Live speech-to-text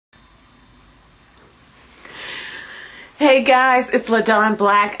Hey guys, it's LaDon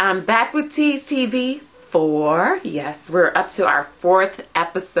Black. I'm back with Tease TV yes, we're up to our 4th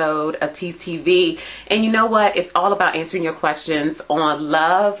episode of Tease TV. And you know what? It's all about answering your questions on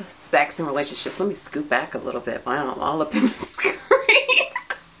love, sex, and relationships. Let me scoot back a little bit. Wow, I'm all up in the screen.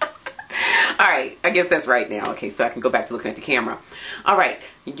 All right, I guess that's right now. Okay, so I can go back to looking at the camera. All right,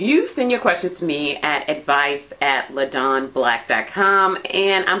 you send your questions to me at advice@ladonblack.com,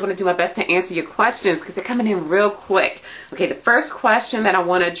 and I'm going to do my best to answer your questions because they're coming in real quick. Okay, the first question that I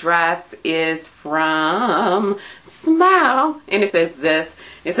want to address is from Smile, and it says this.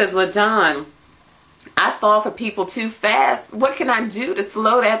 It says, LaDon, I fall for people too fast. What can I do to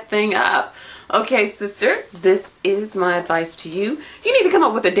slow that thing up? Okay, sister, this is my advice to you. You need to come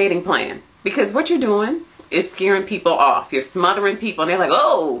up with a dating plan. Because what you're doing is scaring people off. You're smothering people and they're like,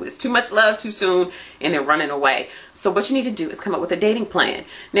 oh, it's too much love too soon, and they're running away. So what you need to do is come up with a dating plan.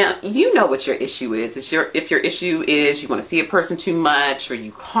 Now, you know what your issue is. If your issue is you want to see a person too much, or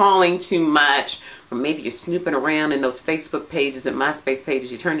you calling too much, or maybe you're snooping around in those Facebook pages and MySpace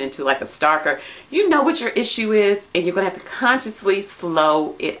pages, you turn into like a stalker. You know what your issue is, and you're going to have to consciously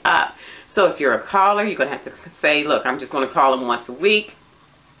slow it up. So if you're a caller, you're going to have to say, look, I'm just going to call them once a week.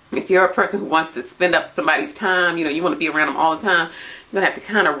 If you're a person who wants to spend up somebody's time, you know, you want to be around them all the time, you're going to have to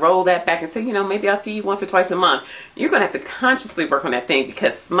kind of roll that back and say, you know, maybe I'll see you once or twice a month. You're going to have to consciously work on that thing,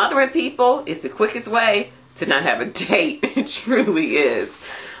 because smothering people is the quickest way to not have a date. It truly is.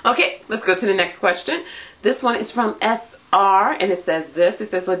 Okay, let's go to the next question. This one is from SR, and it says this. It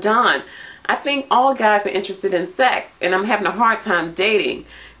says, LaDon, I think all guys are interested in sex, and I'm having a hard time dating.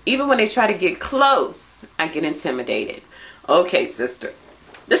 Even when they try to get close, I get intimidated. Okay, sister.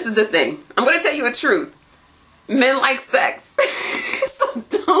 This is the thing. I'm going to tell you a truth. Men like sex. So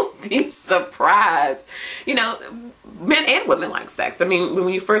don't be surprised. You know, men and women like sex. I mean, when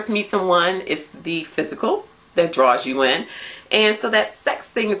you first meet someone, it's the physical that draws you in. And so that sex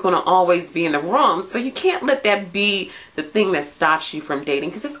thing is going to always be in the room. So you can't let that be the thing that stops you from dating,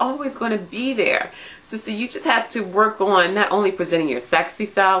 because it's always going to be there. Sister, you just have to work on not only presenting your sexy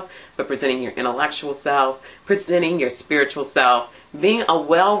self, but presenting your intellectual self, presenting your spiritual self, being a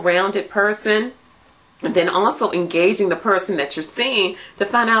well-rounded person, and then also engaging the person that you're seeing to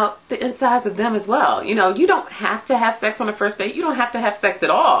find out the insides of them as well. You know, you don't have to have sex on the first date. You don't have to have sex at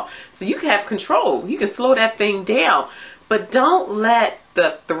all. So you can have control. You can slow that thing down. But don't let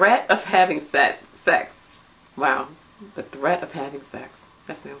the threat of having sex, wow, the threat of having sex,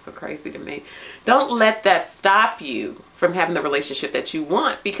 that sounds so crazy to me. Don't let that stop you from having the relationship that you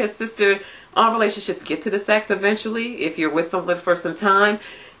want, because, sister, all relationships get to the sex eventually if you're with someone for some time.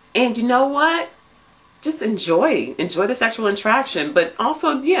 And you know what? Just enjoy the sexual interaction, but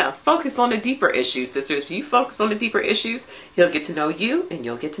also, yeah, focus on the deeper issues, sister. If you focus on the deeper issues, he'll get to know you and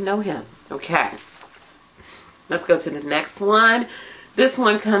you'll get to know him. Okay. Let's go to the next one. This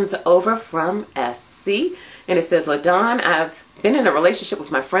one comes over from SC, and it says, LaDon, I've been in a relationship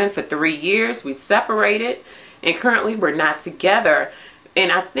with my friend for 3 years. We separated, and currently we're not together. And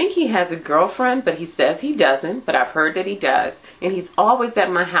I think he has a girlfriend, but he says he doesn't, but I've heard that he does. And he's always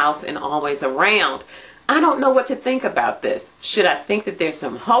at my house and always around. I don't know what to think about this. Should I think that there's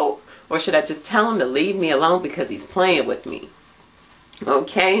some hope, or should I just tell him to leave me alone because he's playing with me?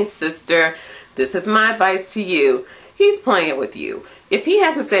 Okay, sister, this is my advice to you. He's playing with you. If he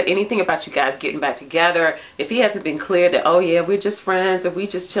hasn't said anything about you guys getting back together, if he hasn't been clear that, oh yeah, we're just friends or we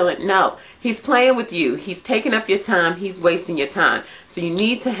just chilling, no. He's playing with you. He's taking up your time. He's wasting your time. So you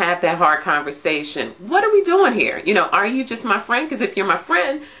need to have that hard conversation. What are we doing here? You know, are you just my friend? Because if you're my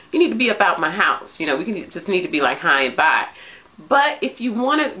friend, you need to be about my house. You know, just need to be like hi and bye. But if you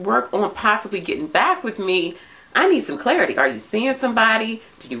want to work on possibly getting back with me, I need some clarity. Are you seeing somebody?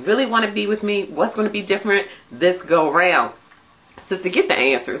 Do you really want to be with me? What's going to be different this go round? Sister, get the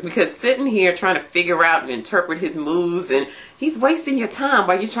answers, because sitting here trying to figure out and interpret his moves, and he's wasting your time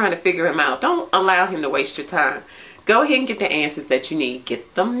while you're trying to figure him out. Don't allow him to waste your time. Go ahead and get the answers that you need.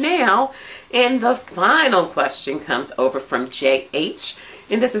 Get them now. And the final question comes over from JH.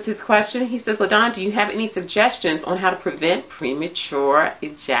 And this is his question. He says, LaDon, do you have any suggestions on how to prevent premature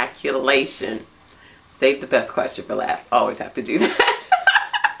ejaculation? Save the best question for last. Always have to do that.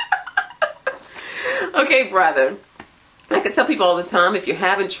 Okay, brother. I can tell people all the time, if you're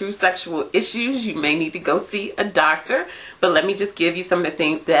having true sexual issues, you may need to go see a doctor. But let me just give you some of the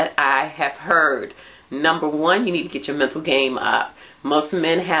things that I have heard. Number one, you need to get your mental game up. Most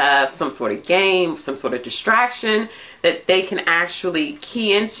men have some sort of game, some sort of distraction that they can actually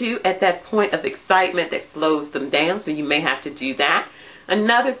key into at that point of excitement that slows them down. So you may have to do that.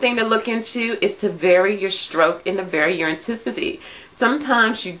 Another thing to look into is to vary your stroke and to vary your intensity.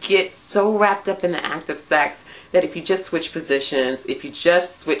 Sometimes you get so wrapped up in the act of sex that if you just switch positions, if you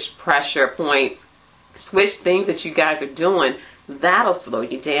just switch pressure points, switch things that you guys are doing, that'll slow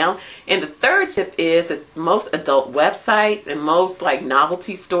you down. And the third tip is that most adult websites and most like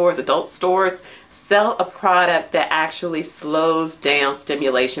novelty stores, adult stores, sell a product that actually slows down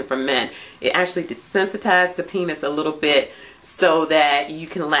stimulation for men. It actually desensitizes the penis a little bit so that you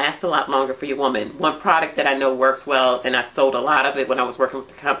can last a lot longer for your woman. One product that I know works well, and I sold a lot of it when I was working with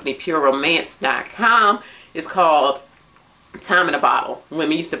the company PureRomance.com, is called Time in a Bottle.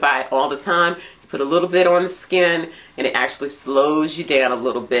 Women used to buy it all the time. Put a little bit on the skin and it actually slows you down a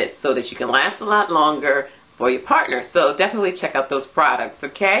little bit so that you can last a lot longer for your partner. So definitely check out those products,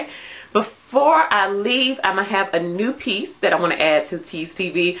 okay? Before I leave, I'm going to have a new piece that I want to add to Tease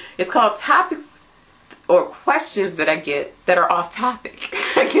TV. It's called Topics or Questions that I get that are off topic.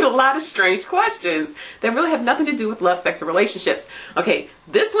 I get a lot of strange questions that really have nothing to do with love, sex, or relationships. Okay,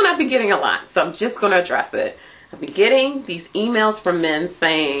 this one I've been getting a lot, so I'm just going to address it. I've been getting these emails from men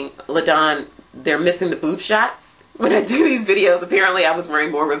saying, LaDon, they're missing the boob shots. When I do these videos, apparently I was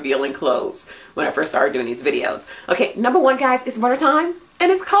wearing more revealing clothes when I first started doing these videos. Okay, number one, guys, it's wintertime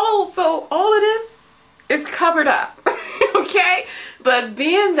and it's cold, so all of this is covered up. Okay? But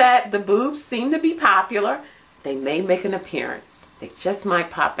being that the boobs seem to be popular, they may make an appearance. They just might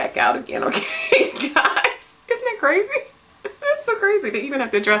pop back out again, okay, guys? Isn't that crazy? It's so crazy to even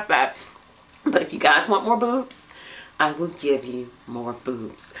have to address that. But if you guys want more boobs, I will give you more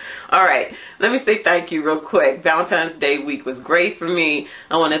boobs. All right, let me say thank you real quick. Valentine's Day week was great for me.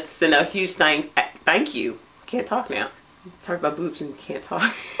 I want to send a huge thank you. Can't talk now. Talk about boobs and you can't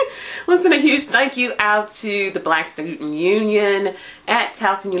talk. Listen, a huge thank you out to the Black Student Union at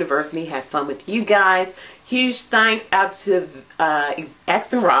Towson University. Had fun with you guys. Huge thanks out to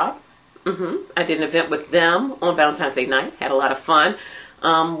X and Rob. I did an event with them on Valentine's Day night. Had a lot of fun.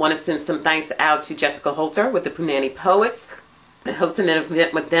 Want to send some thanks out to Jessica Holter with the Punani Poets. I hosted an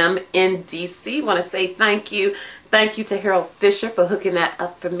event with them in DC. Want to say thank you. Thank you to Harold Fisher for hooking that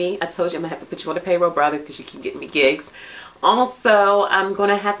up for me. I told you I'm going to have to put you on the payroll, brother, because you keep getting me gigs. Also, I'm going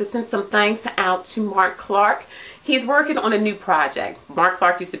to have to send some thanks out to Mark Clark. He's working on a new project. Mark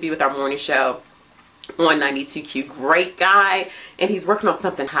Clark used to be with our morning show on 92Q. Great guy, and he's working on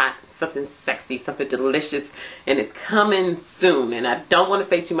something hot, something sexy, something delicious, and it's coming soon. And I don't want to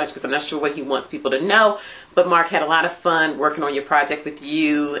say too much because I'm not sure what he wants people to know, but Mark had a lot of fun working on your project with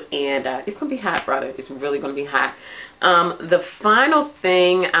you, and it's gonna be hot, brother. It's really gonna be hot. The final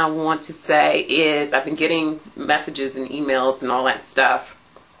thing I want to say is I've been getting messages and emails and all that stuff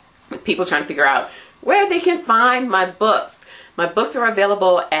with people trying to figure out where they can find my books. My books are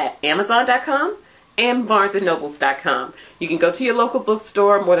available at Amazon.com and BarnesandNobles.com. You can go to your local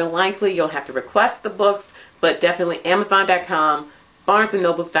bookstore. More than likely, you'll have to request the books, but definitely Amazon.com,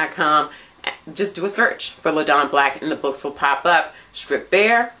 BarnesandNobles.com. Just do a search for LaDon Black and the books will pop up. Strip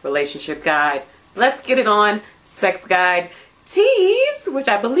Bare, Relationship Guide, Let's Get It On, Sex Guide. Tease, which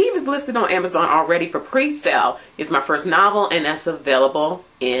I believe is listed on Amazon already for pre-sale, is my first novel, and that's available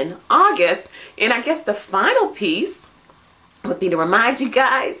in August. And I guess the final piece would be to remind you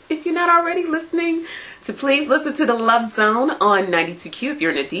guys, if you're not already listening, to please listen to The Love Zone on 92Q if you're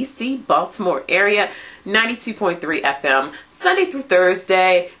in the DC, Baltimore area, 92.3 FM, Sunday through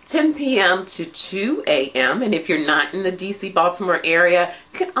Thursday, 10 p.m. to 2 a.m. And if you're not in the DC, Baltimore area,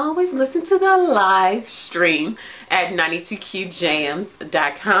 you can always listen to the live stream at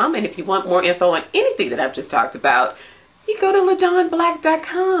 92qjams.com. And if you want more info on anything that I've just talked about, you go to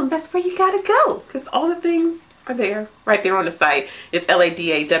LaDonBlack.com. That's where you gotta go, because all the things are there, right there on the site. It's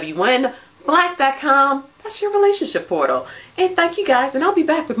LADAWN Black.com. That's your relationship portal. And thank you guys, and I'll be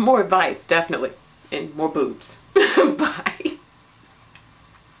back with more advice, definitely, and more boobs. Bye.